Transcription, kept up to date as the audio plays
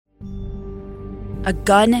a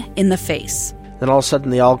gun in the face. Then all of a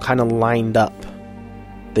sudden, they all kind of lined up.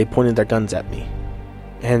 They pointed their guns at me.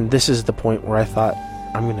 And this is the point where I thought,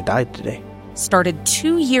 I'm going to die today. Started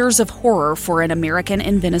 2 years of horror for an American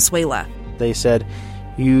in Venezuela. They said,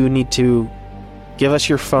 you need to give us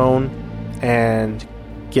your phone and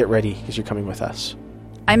get ready because you're coming with us.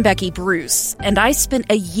 I'm Becky Bruce, and I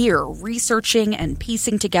spent a year researching and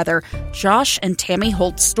piecing together Josh and Tammy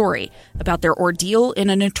Holt's story about their ordeal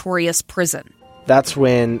in a notorious prison. That's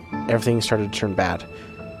when everything started to turn bad.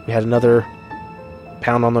 We had another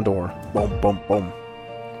pound on the door. Boom, boom, boom.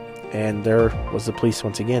 And there was the police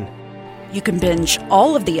once again. You can binge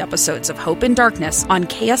all of the episodes of Hope in Darkness on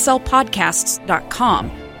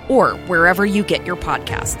KSLpodcasts.com or wherever you get your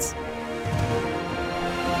podcasts.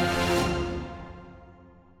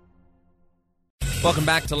 Welcome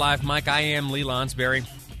back to Live Mike. I am Lee Lonsberry,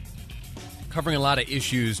 covering a lot of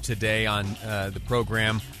issues today on the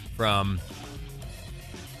program, from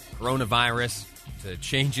coronavirus to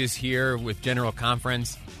changes here with General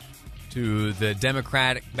Conference to the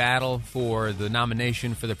Democratic battle for the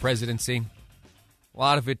nomination for the presidency. A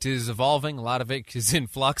lot of it is evolving. A lot of it is in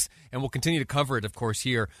flux, and we'll continue to cover it, of course,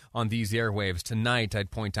 here on these airwaves. Tonight,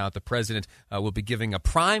 I'd point out the president will be giving a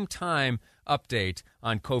prime time update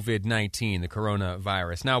on COVID-19, the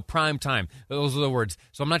coronavirus. Now, prime time, those are the words.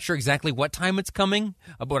 So I'm not sure exactly what time it's coming,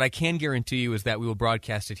 but what I can guarantee you is that we will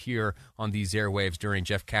broadcast it here on these airwaves during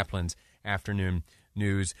Jeff Kaplan's afternoon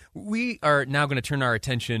news. We are now going to turn our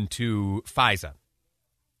attention to FISA.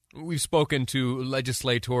 We've spoken to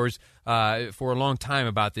legislators for a long time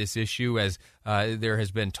about this issue, as there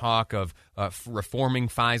has been talk of reforming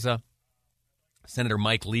FISA. Senator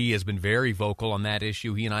Mike Lee has been very vocal on that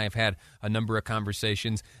issue. He and I have had a number of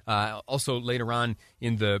conversations. Also, later on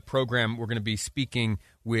in the program, we're going to be speaking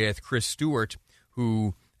with Chris Stewart,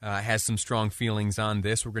 who has some strong feelings on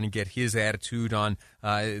this. We're going to get his attitude on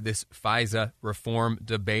this FISA reform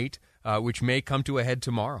debate, which may come to a head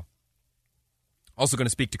tomorrow. Also going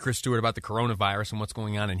to speak to Chris Stewart about the coronavirus and what's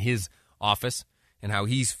going on in his office and how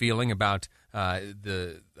he's feeling about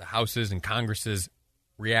the House's and Congress's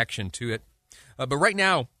reaction to it. But right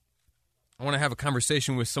now, I want to have a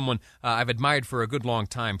conversation with someone I've admired for a good long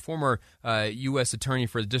time, former U.S. Attorney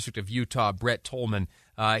for the District of Utah, Brett Tolman.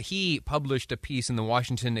 He published a piece in the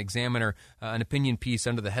Washington Examiner, an opinion piece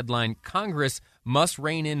under the headline, "Congress Must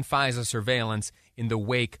Rein in FISA Surveillance in the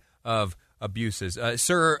Wake of Abuses."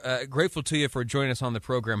 Sir, grateful to you for joining us on the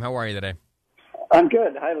program. How are you today? I'm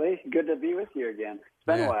good. Hi, Lee. Good to be with you again. It's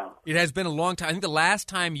been a while. It has been a long time. I think the last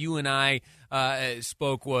time you and I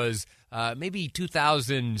spoke was maybe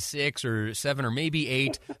 2006 or 7 or maybe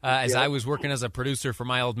 8, as I was working as a producer for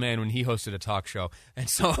my old man when he hosted a talk show. And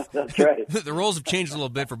so that's right. The roles have changed a little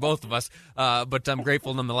bit for both of us, but I'm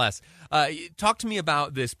grateful nonetheless. Talk to me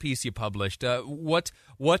about this piece you published. What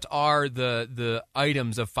are the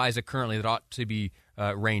items of FISA currently that ought to be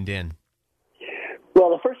reined in? Well,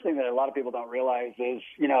 the first thing that a lot of people don't realize is,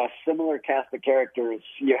 a similar cast of characters.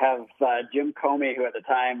 You have Jim Comey, who at the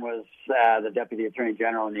time was the Deputy Attorney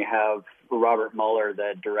General, and you have Robert Mueller,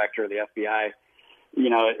 the Director of the FBI.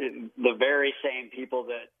 The very same people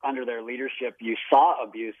that under their leadership you saw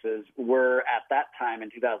abuses were at that time in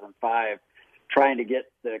 2005 trying to get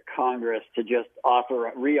the Congress to just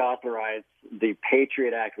reauthorize the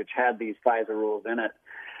Patriot Act, which had these FISA rules in it.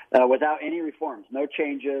 Without any reforms, no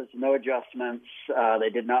changes, no adjustments. They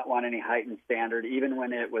did not want any heightened standard, even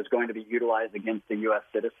when it was going to be utilized against a U.S.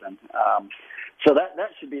 citizen. So that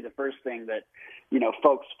should be the first thing that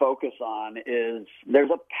folks focus on. Is there's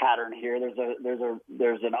a pattern here.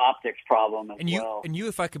 There's an optics problem as well. And you,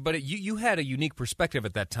 if I could, but you had a unique perspective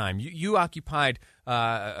at that time. You occupied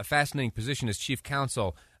a fascinating position as chief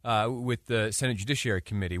counsel with the Senate Judiciary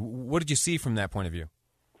Committee. What did you see from that point of view?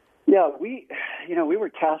 Yeah, we were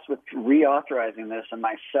tasked with reauthorizing this, and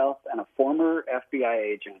myself and a former FBI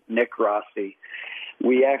agent, Nick Rossi,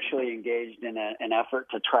 we actually engaged in an effort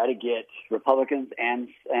to try to get Republicans and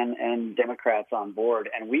Democrats on board,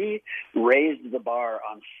 and we raised the bar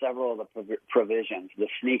on several of the provisions: the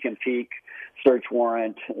sneak and peek search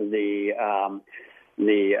warrant, the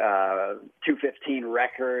 215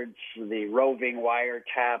 records, the roving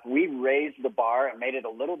wiretap. We raised the bar and made it a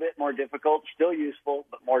little bit more difficult, still useful,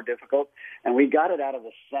 but more difficult. And we got it out of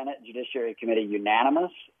the Senate Judiciary Committee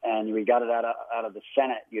unanimous, and we got it out of the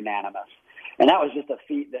Senate unanimous. And that was just a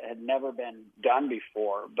feat that had never been done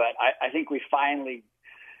before. But I think we finally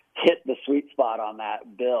hit the sweet spot on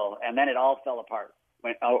that bill, and then it all fell apart,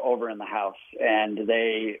 went over in the House. And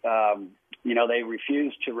they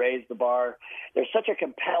refused to raise the bar. There's such a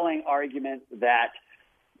compelling argument that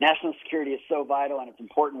national security is so vital and it's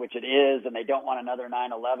important, which it is, and they don't want another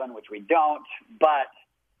 9/11, which we don't. But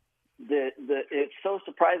it's so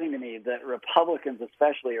surprising to me that Republicans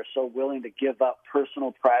especially are so willing to give up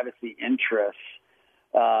personal privacy interests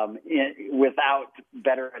without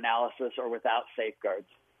better analysis or without safeguards.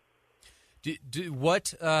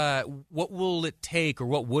 What will it take, or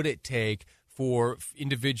what would it take for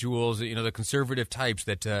individuals, the conservative types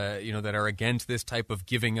that that are against this type of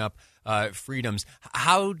giving up freedoms?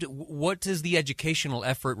 What is the educational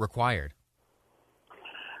effort required?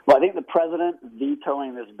 Well, I think the president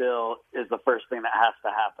vetoing this bill is the first thing that has to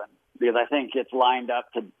happen, because I think it's lined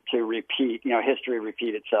up to repeat, history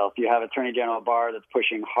repeat itself. You have Attorney General Barr that's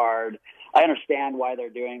pushing hard. I understand why they're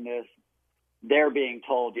doing this. They're being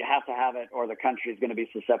told you have to have it or the country is going to be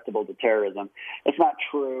susceptible to terrorism. It's not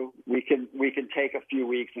true. We can take a few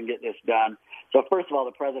weeks and get this done. So first of all,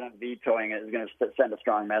 the president vetoing it is going to send a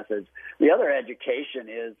strong message. The other education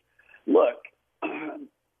is, look,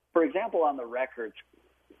 for example, on the records,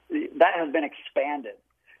 that has been expanded.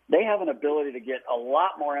 They have an ability to get a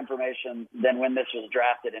lot more information than when this was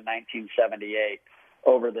drafted in 1978.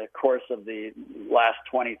 Over the course of the last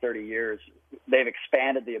 20, 30 years, they've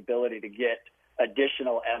expanded the ability to get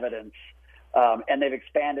additional evidence, and they've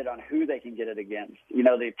expanded on who they can get it against.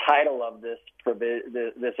 The title of this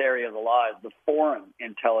area of the law is the Foreign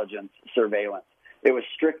Intelligence Surveillance. It was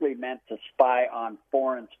strictly meant to spy on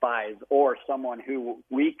foreign spies or someone who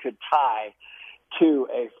we could tie to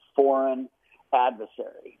a foreign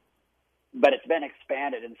adversary. But it's been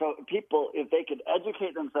expanded. And so people, if they could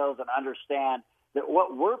educate themselves and understand that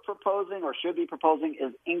what we're proposing or should be proposing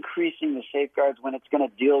is increasing the safeguards when it's going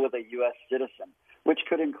to deal with a U.S. citizen, which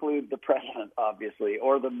could include the president, obviously,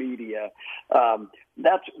 or the media.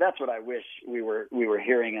 That's what I wish we were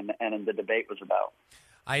hearing and the debate was about.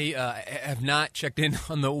 I have not checked in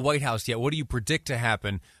on the White House yet. What do you predict to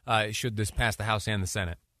happen should this pass the House and the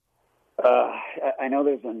Senate? I know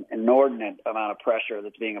there's an inordinate amount of pressure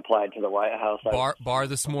that's being applied to the White House. Barr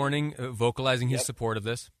this morning vocalizing his support of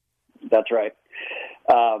this. That's right.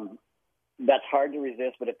 That's hard to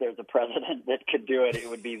resist, but if there's a president that could do it, it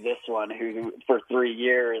would be this one who, for 3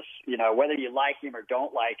 years, whether you like him or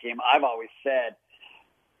don't like him, I've always said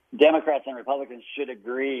Democrats and Republicans should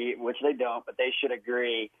agree, which they don't, but they should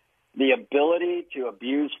agree, the ability to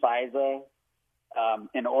abuse FISA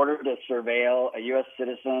in order to surveil a U.S.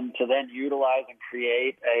 citizen, to then utilize and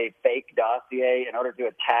create a fake dossier in order to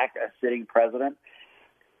attack a sitting president.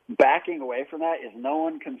 Backing away from that, is no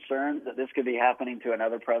one concerned that this could be happening to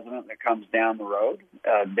another president that comes down the road,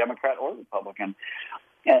 Democrat or Republican?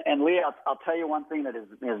 And Lee, I'll tell you one thing that is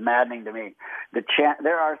maddening to me.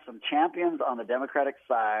 There are some champions on the Democratic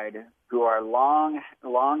side who are long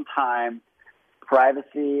time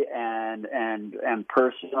privacy and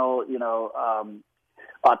personal,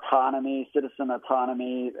 autonomy, citizen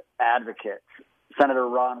autonomy advocates. Senator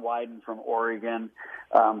Ron Wyden from Oregon,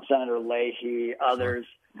 Senator Leahy, others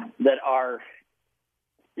that are,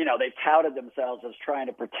 they touted themselves as trying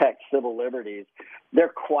to protect civil liberties. They're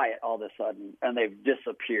quiet all of a sudden, and they've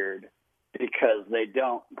disappeared because they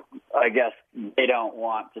don't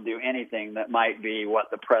want to do anything that might be what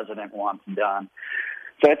the president wants done.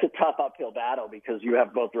 So it's a tough uphill battle because you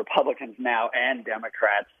have both Republicans now and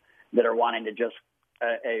Democrats that are wanting to just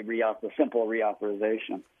a simple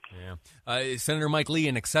reauthorization. Yeah. Senator Mike Lee,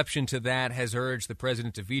 an exception to that, has urged the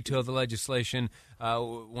president to veto the legislation.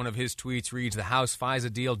 One of his tweets reads, "The House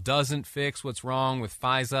FISA deal doesn't fix what's wrong with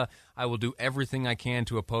FISA. I will do everything I can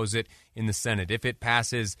to oppose it in the Senate. If it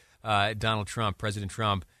passes, President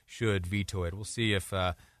Trump should veto it." We'll see if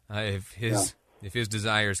his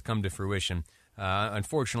desires come to fruition.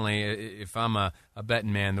 Unfortunately, if I'm a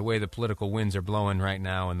betting man, the way the political winds are blowing right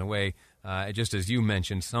now and the way, just as you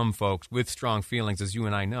mentioned, some folks with strong feelings, as you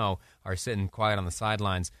and I know, are sitting quiet on the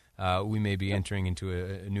sidelines, we may be entering into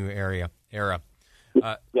a new era.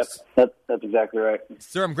 Yep, that's exactly right.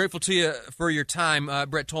 Sir, I'm grateful to you for your time.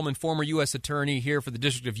 Brett Tolman, former U.S. Attorney here for the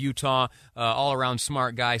District of Utah, all-around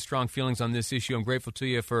smart guy, strong feelings on this issue. I'm grateful to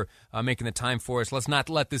you for making the time for us. Let's not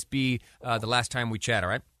let this be the last time we chat, all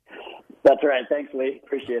right? That's right. Thanks, Lee.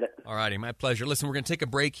 Appreciate it. All righty. My pleasure. Listen, we're going to take a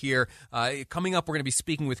break here. Coming up, we're going to be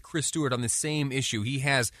speaking with Chris Stewart on the same issue. He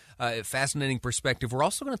has a fascinating perspective. We're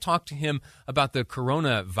also going to talk to him about the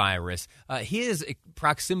coronavirus. His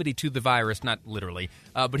proximity to the virus, not literally,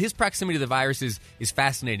 but his proximity to the virus is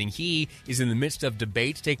fascinating. He is in the midst of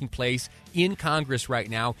debates taking place in Congress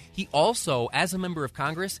right now. He also, as a member of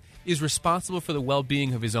Congress, is responsible for the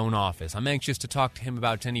well-being of his own office. I'm anxious to talk to him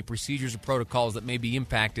about any procedures or protocols that may be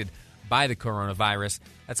impacted by the coronavirus.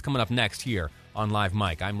 That's coming up next here on Live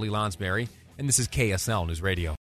Mike. I'm Lee Lonsberry, and this is KSL News Radio.